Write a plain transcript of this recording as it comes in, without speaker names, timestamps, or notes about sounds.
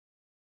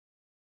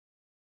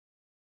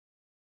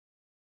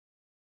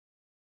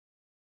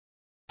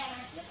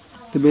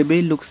The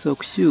baby looks so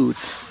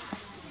cute.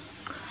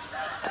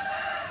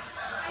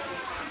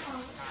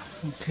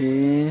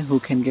 Okay, who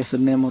can guess the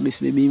name of this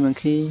baby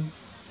monkey?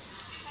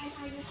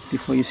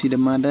 Before you see the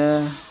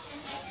mother.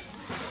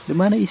 The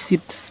mother is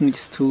sits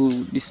next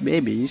to these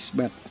babies,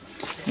 but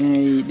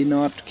I did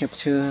not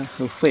capture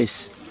her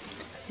face.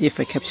 If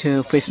I capture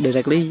her face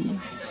directly,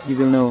 you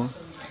will know.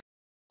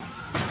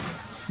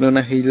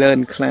 Now he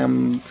learned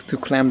to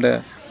climb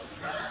the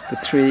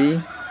tree.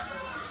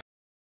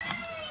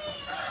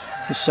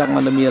 He's stuck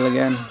on the meal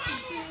again.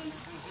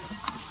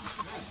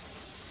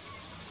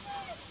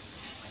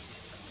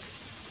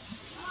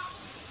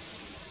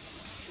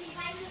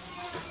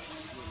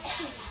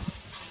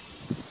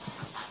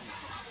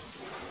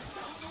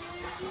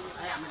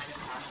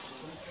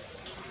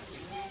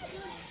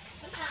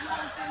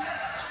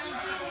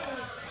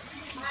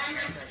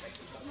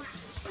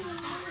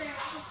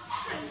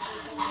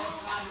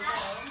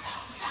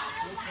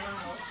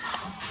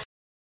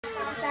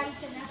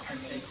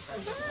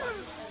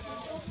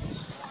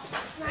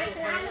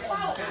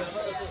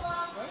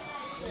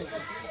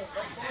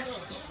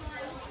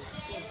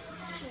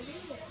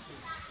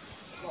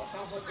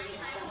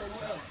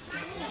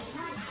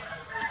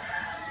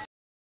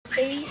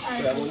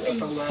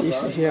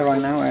 She's here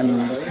right now and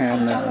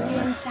can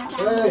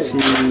see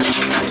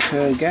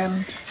her again,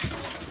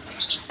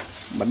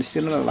 but it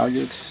still not allow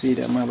you to see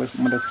the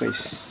mother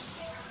face.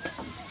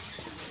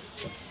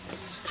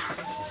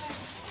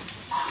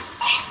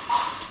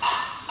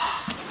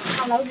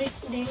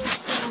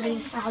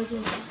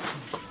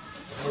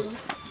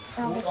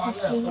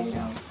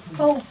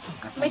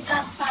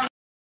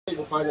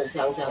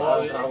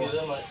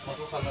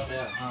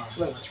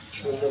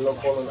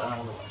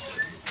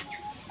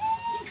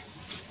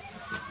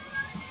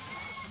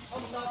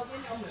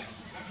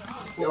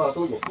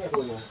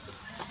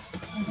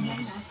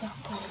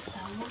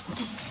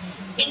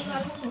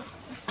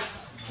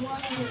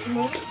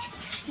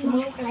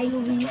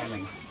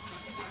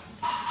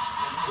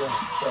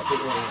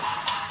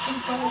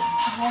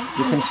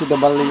 You can see the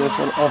belly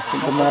also of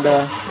the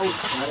mother,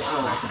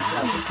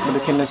 but you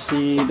cannot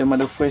see the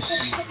mother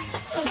face.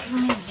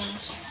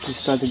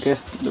 Just try to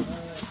guess the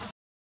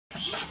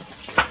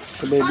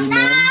baby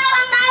name.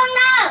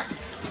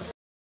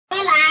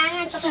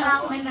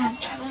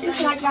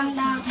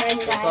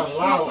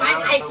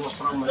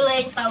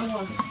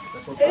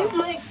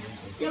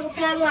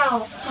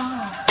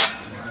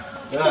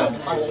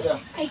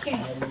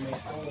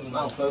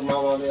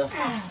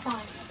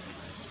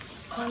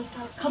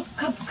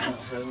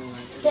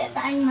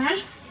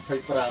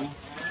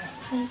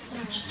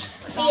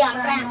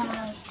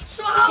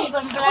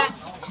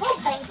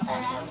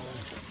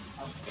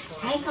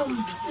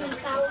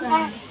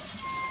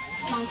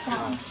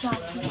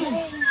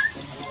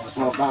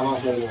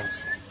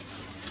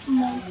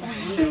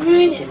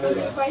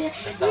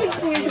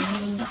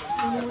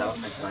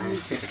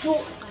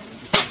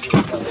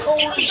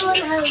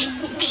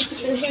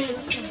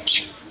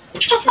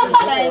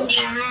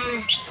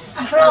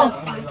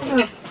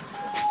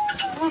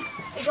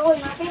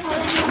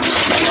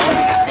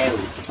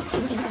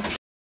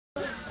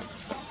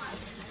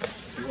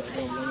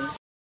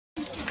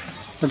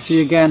 Let's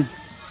see again,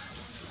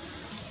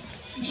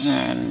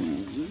 and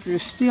you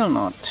still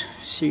not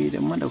see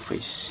the mother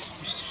face.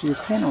 You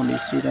can only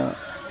see the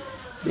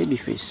baby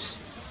face,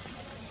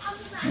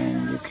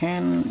 and you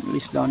can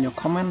list down your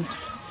comment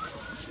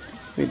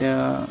with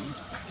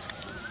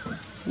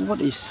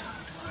what is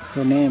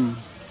her name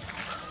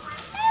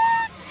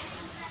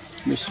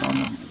based on,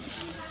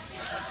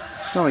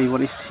 sorry,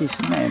 what is his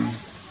name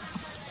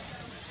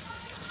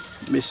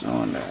based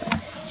on the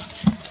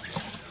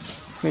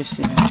face.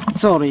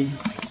 Sorry,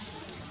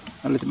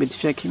 a little bit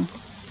shaking.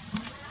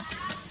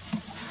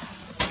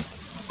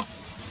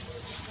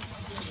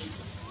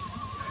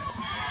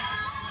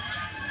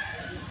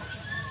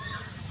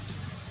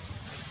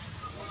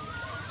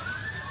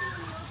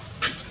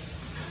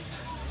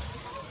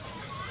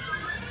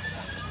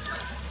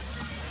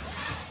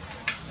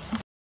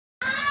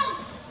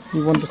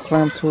 You want to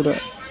climb to the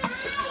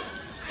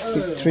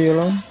big tree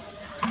alone?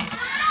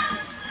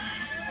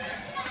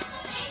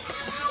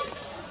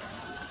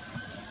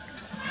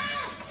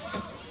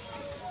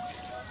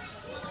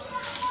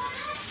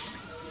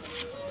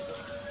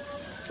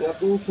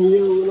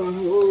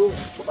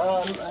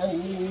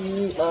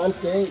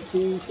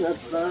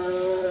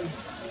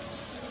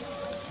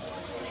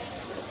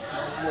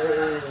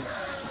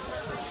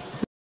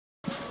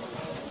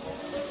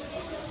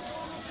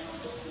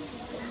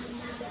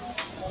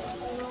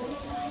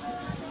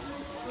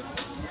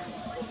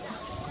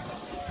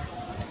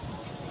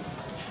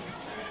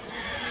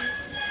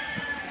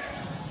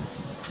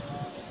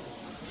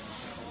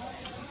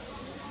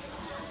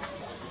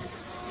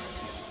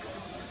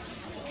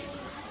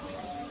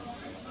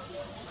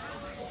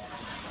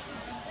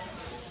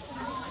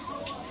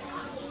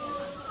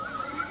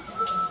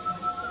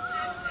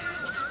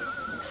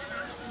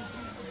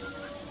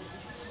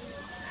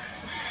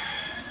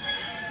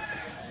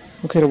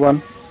 Okay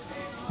everyone,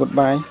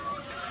 goodbye.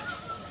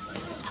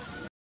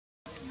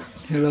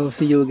 Hello,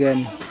 see you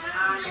again.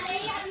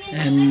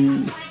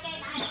 And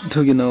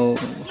do you know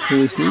who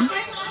is he?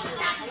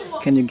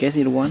 Can you guess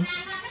it one?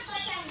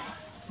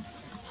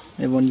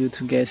 I want you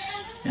to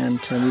guess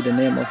and tell me the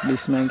name of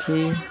this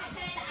monkey.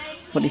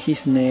 What is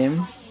his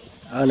name?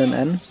 Alan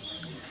N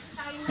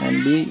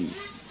and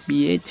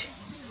BH.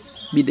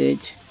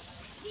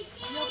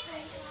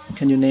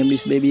 Can you name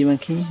this baby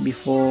monkey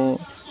before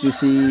you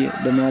see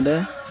the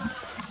mother?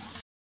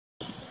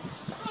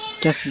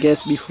 Just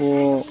guess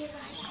before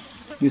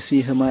you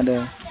see her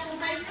mother.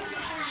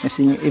 I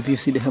think if you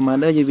see her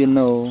mother, you will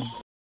know.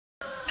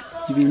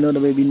 You will know the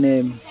baby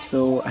name.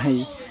 So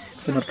I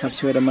cannot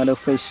capture the mother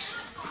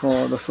face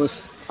for the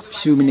first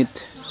few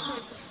minutes.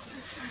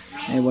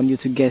 I want you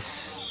to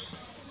guess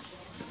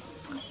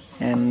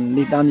and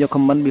leave down your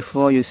comment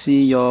before you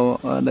see your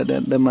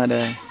the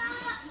mother.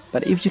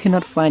 But if you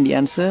cannot find the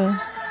answer,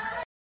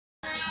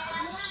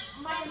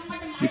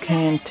 you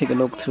can take a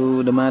look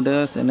to the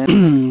mothers and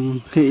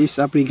then He is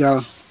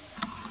Abigail.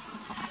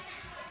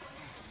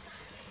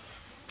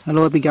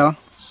 Hello Abigail.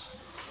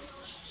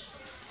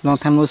 Long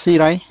time no see,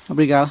 right,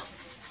 Abigail?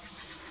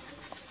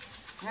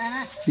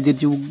 Where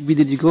did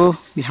you go?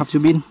 Where have you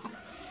been?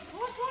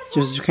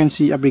 Just you can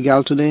see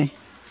Abigail today.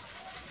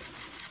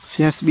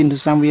 She has been to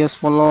somewhere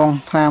for a long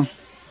time.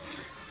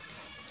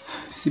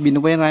 She been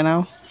away right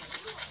now.